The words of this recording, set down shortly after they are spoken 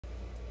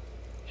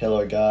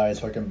Hello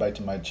guys, welcome back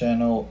to my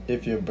channel.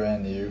 If you're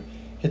brand new,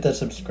 hit that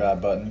subscribe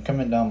button,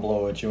 comment down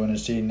below what you want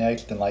to see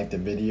next, and like the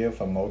video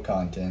for more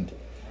content.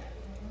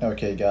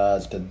 Okay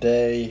guys,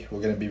 today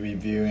we're going to be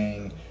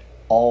reviewing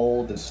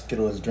all the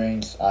Skittles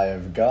drinks I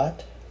have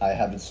got. I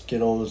have the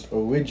Skittles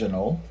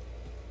Original,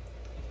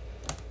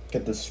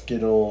 get the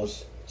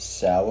Skittles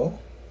Sour,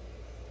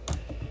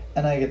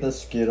 and I get the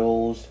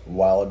Skittles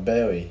Wild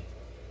Berry.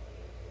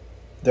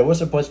 There was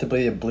supposed to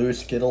be a blue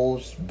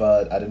Skittles,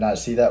 but I did not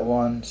see that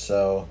one,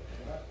 so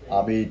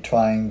I'll be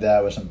trying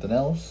that with something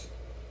else.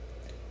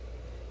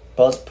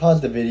 But let's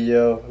pause the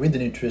video, read the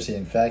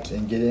nutrition facts,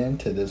 and get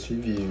into this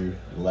review.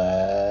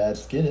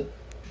 Let's get it.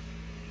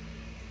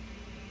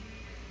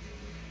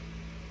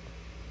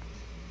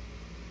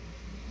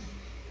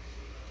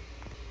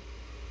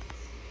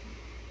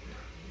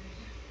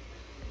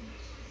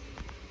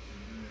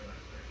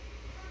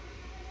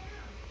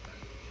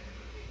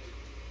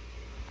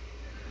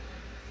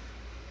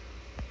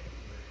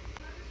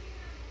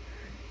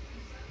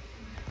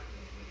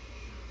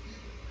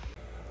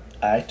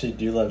 I actually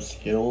do love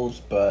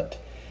Skittles, but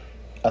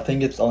I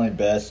think it's only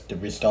best if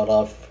we start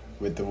off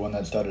with the one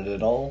that started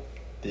it all,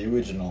 the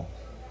original.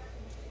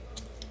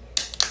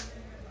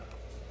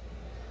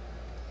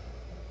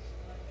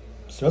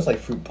 Smells like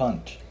fruit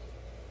punch.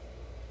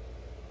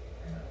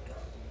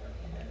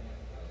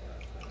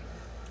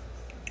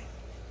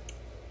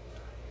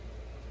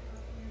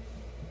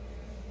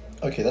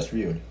 Okay, that's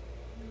weird.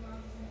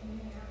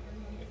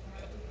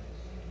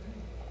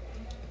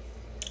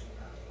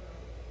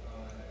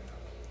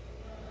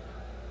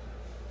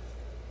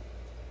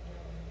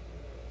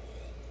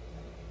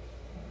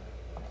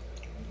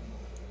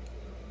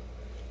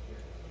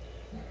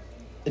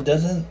 It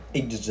doesn't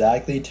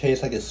exactly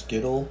taste like a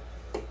Skittle.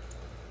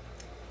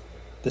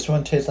 This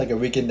one tastes like a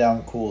weakened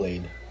down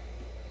Kool-Aid.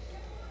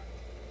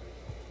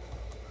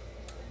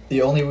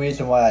 The only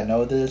reason why I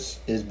know this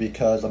is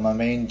because on my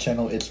main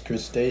channel, It's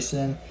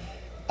Crustacean,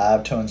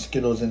 I've turned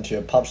Skittles into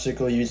a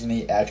popsicle using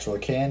the actual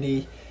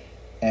candy,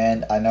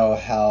 and I know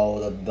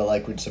how the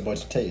liquid's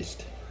supposed to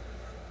taste.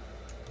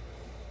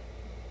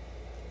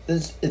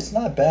 It's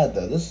not bad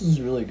though. This is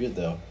really good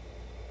though.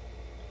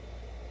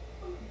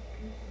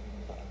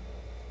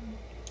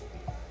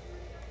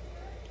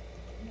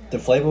 The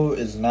flavor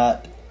is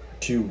not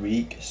too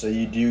weak, so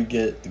you do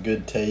get the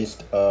good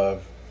taste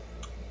of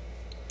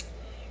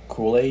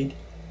Kool-Aid.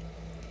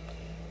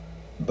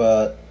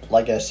 But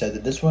like I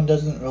said, this one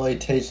doesn't really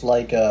taste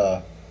like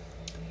a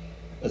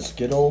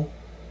Skittle.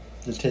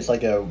 This tastes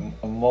like a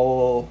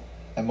more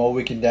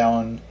weakened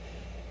down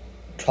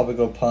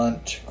tropical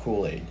punch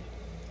Kool-Aid.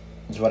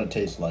 Is what it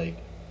tastes like.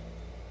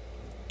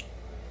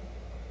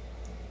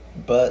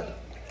 But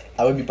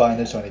I would be buying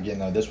this one again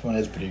though. This one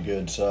is pretty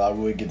good, so I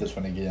would get this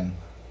one again.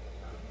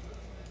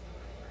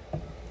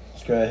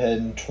 Let's go ahead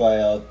and try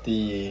out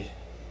the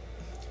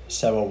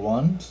sour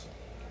ones.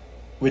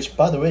 Which,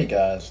 by the way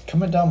guys,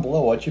 comment down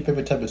below what's your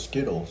favorite type of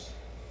Skittles.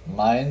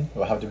 Mine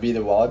will have to be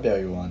the wild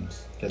berry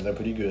ones, because they're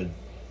pretty good.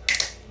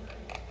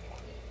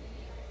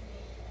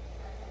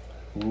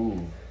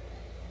 Ooh.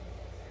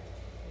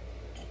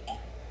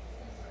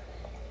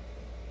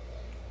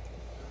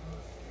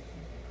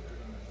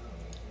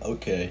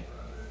 Okay.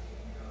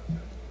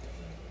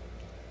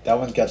 That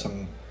one's got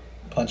some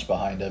punch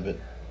behind of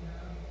it.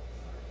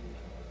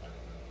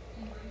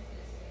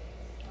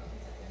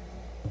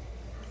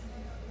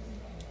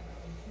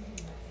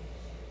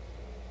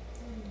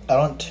 I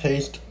don't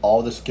taste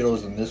all the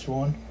Skittles in this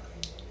one,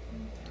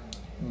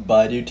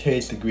 but I do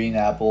taste the green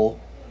apple,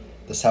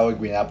 the sour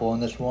green apple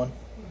in this one.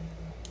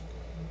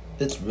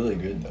 It's really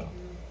good though.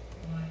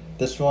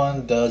 This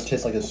one does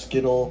taste like a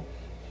Skittle,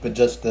 but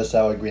just the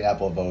sour green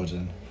apple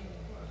version.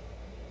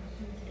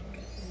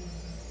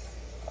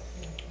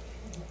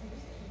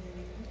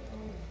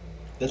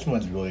 This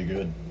one's really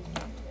good.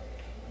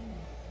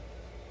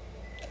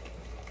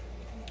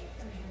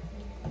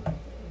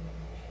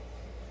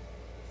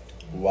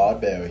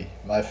 Wild berry,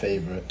 my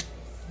favorite.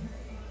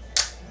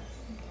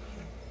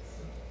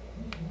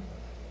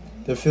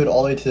 They're filled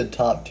all the way to the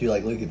top too,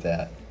 like look at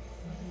that.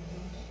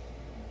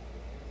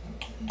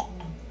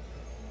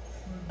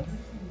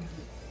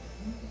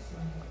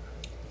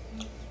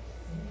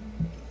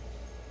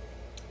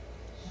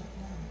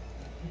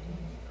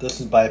 This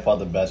is by far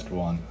the best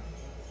one.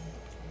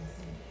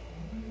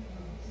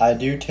 I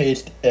do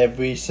taste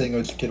every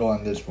single Skittle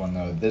in this one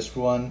though. This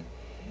one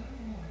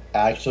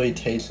actually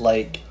tastes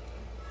like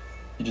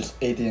you just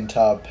ate the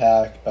entire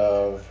pack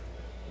of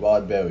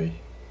wild berry.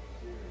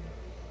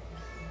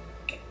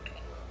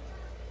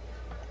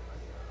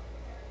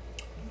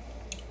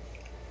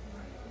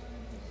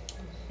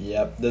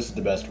 Yep, this is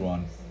the best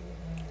one.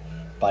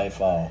 By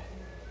far.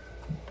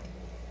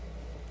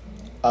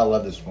 I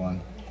love this one.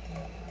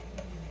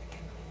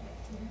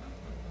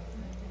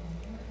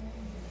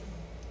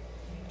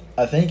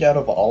 I think out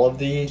of all of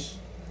these,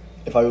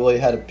 if I really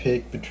had to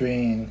pick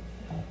between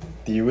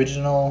the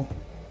original,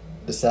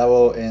 the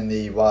sour, and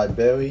the wild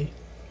berry,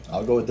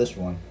 I'll go with this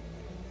one.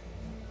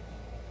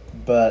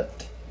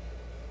 But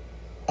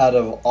out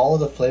of all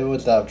of the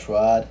flavors that I've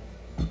tried,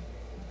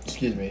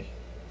 excuse me.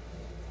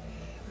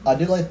 I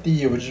do like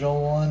the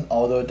original one,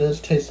 although it does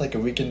taste like a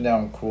weakened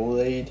down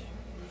Kool-Aid,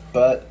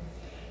 but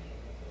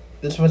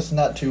this one's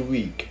not too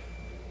weak.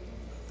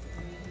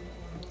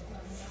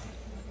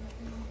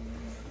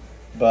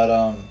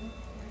 But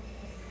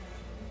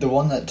the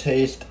one that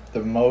tastes the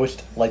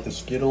most like the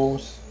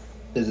Skittles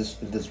is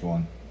this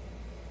one.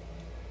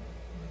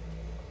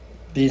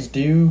 These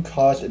do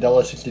cost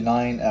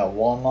 $1.69 at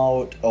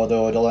Walmart,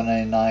 although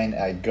 $1.99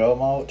 at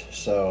GoMart.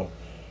 So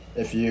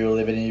if you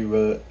live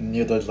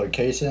near those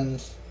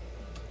locations,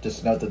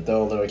 just note that they're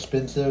a little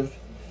expensive.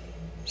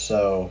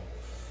 So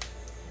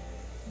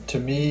to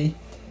me,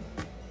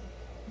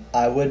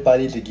 I would buy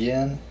these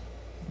again,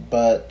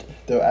 but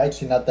they're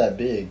actually not that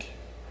big.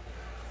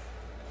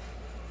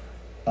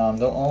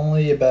 They're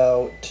only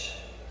about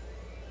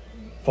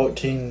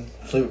 14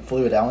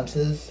 fluid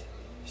ounces,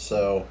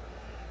 so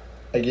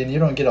again, you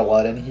don't get a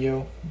lot in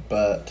here,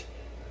 but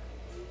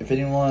if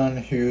anyone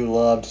who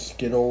loves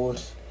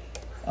Skittles,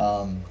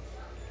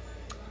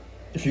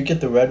 if you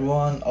get the red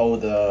one or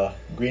the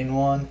green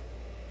one,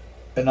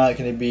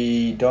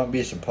 don't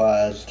be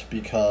surprised,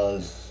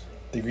 because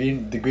the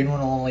green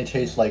one only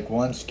tastes like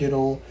one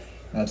Skittle,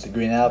 and that's the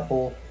green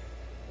apple.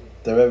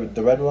 The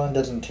red one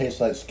doesn't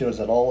taste like Skittles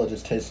at all, it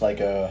just tastes like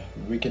a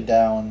weakened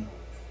down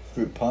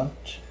fruit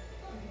punch.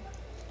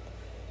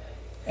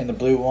 And the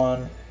blue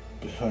one,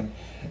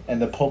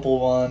 and the purple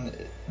one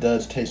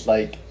does taste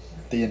like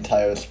the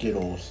entire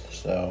Skittles.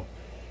 So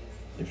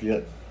if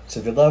you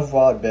love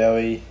raw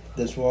berry,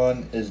 this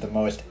one is the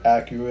most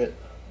accurate.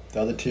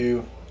 The other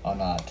two are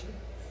not.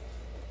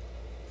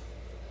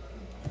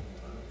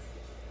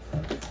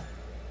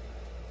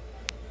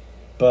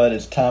 But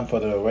it's time for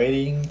the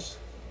ratings.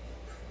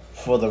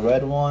 For the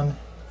red one,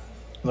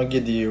 I'm gonna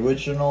give the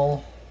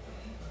original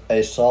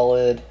a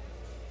solid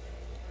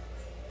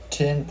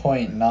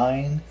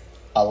 10.9.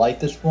 I like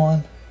this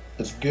one.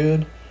 It's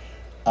good.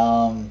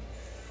 I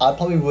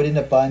probably would end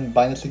up buying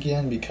this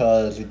again,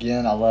 because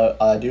again,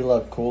 I do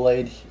love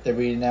Kool-Aid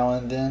every now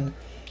and then.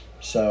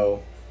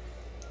 So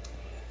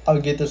I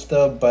would get this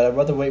stuff, but I'd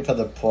rather wait for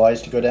the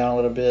price to go down a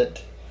little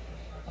bit.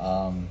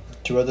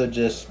 To rather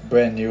just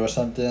brand new or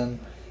something.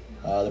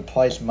 The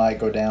price might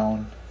go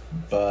down,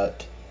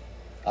 but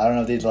I don't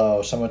know if these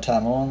are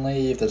summertime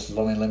only, if this is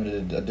only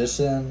limited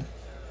edition.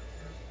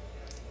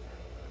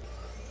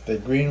 The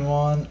green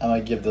one, I'm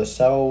going to give the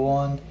sour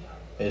one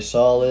a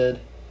solid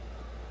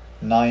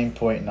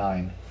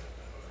 9.9.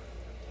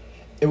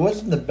 It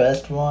wasn't the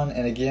best one,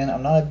 and again,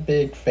 I'm not a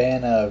big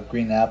fan of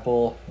green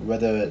apple,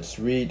 whether it's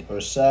sweet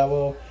or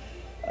sour,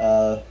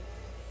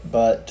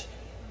 but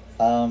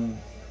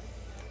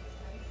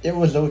it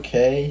was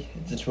okay,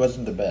 it just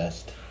wasn't the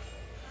best.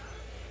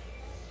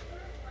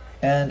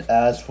 And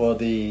as for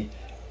the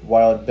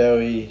wild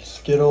berry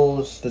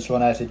Skittles, this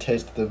one actually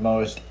tasted the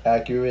most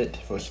accurate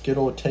for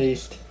Skittle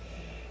taste,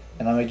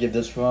 and I'm going to give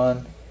this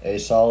one a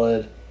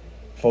solid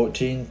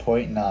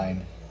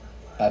 14.9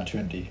 out of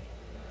 20.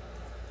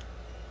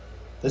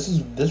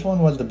 This one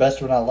was the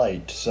best one I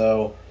liked,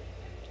 so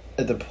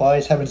if the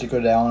price happens to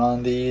go down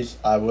on these,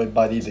 I would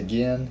buy these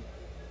again.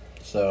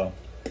 So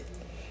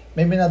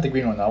maybe not the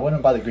green one. I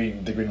wouldn't buy the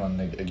green one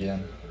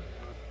again.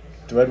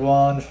 The red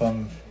one,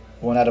 from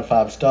 1 out of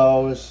 5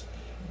 stars,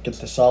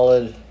 gets a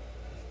solid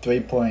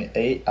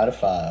 3.8 out of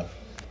 5.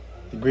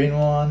 The green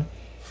one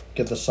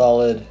gets a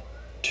solid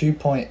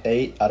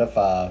 2.8 out of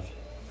 5.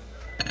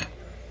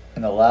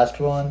 And the last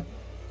one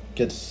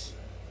gets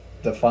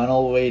the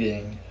final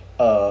rating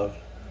of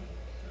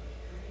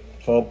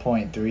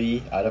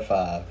 4.3 out of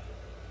 5.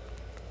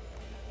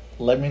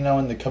 Let me know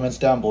in the comments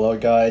down below,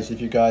 guys,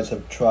 if you guys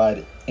have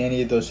tried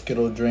any of those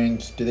Skittle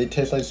drinks. Do they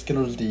taste like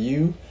Skittles to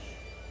you?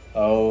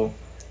 Oh,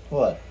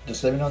 what?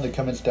 Just let me know in the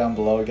comments down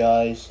below,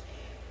 guys.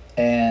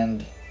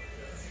 And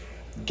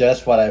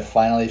guess what I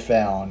finally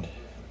found?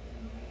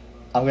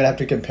 I'm gonna have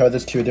to compare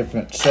this to a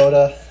different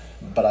soda,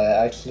 but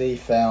I actually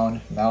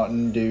found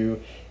Mountain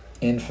Dew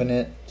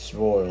Infinite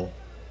Swirl.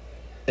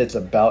 It's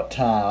about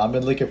time. I've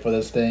been looking for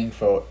this thing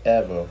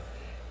forever,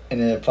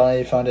 and I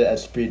finally found it at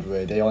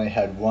Speedway. They only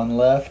had one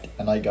left,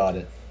 and I got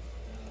it.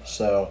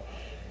 So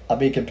I'll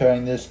be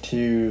comparing this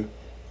to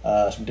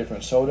some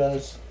different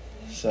sodas.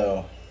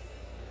 So,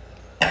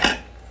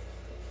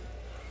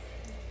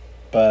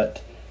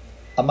 but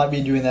I might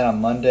be doing that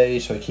on Monday,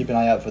 so keep an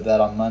eye out for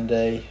that on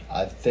Monday.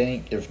 I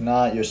think, if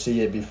not, you'll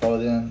see it before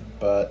then,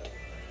 but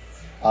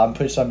I'm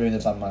pretty sure I'm doing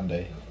this on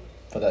Monday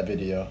for that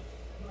video.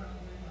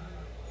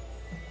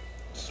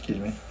 Excuse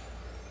me.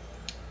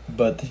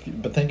 But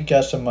thank you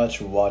guys so much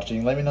for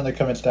watching. Let me know in the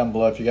comments down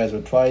below if you guys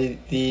would try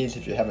these,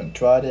 if you haven't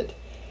tried it.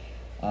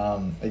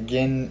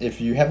 Again,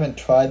 if you haven't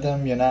tried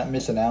them, you're not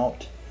missing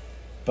out.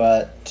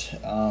 But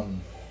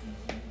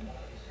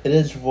it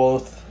is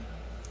worth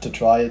to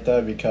try it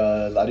though,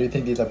 because I do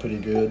think these are pretty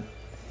good.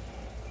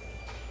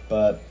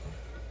 But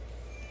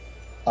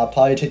I'll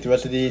probably take the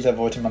rest of these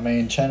over to my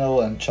main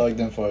channel and chug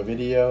them for a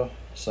video.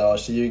 So I'll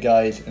see you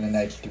guys in the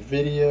next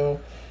video.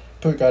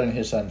 Put God in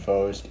His Son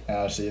first, and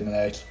I'll see you in the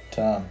next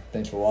time.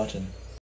 Thanks for watching.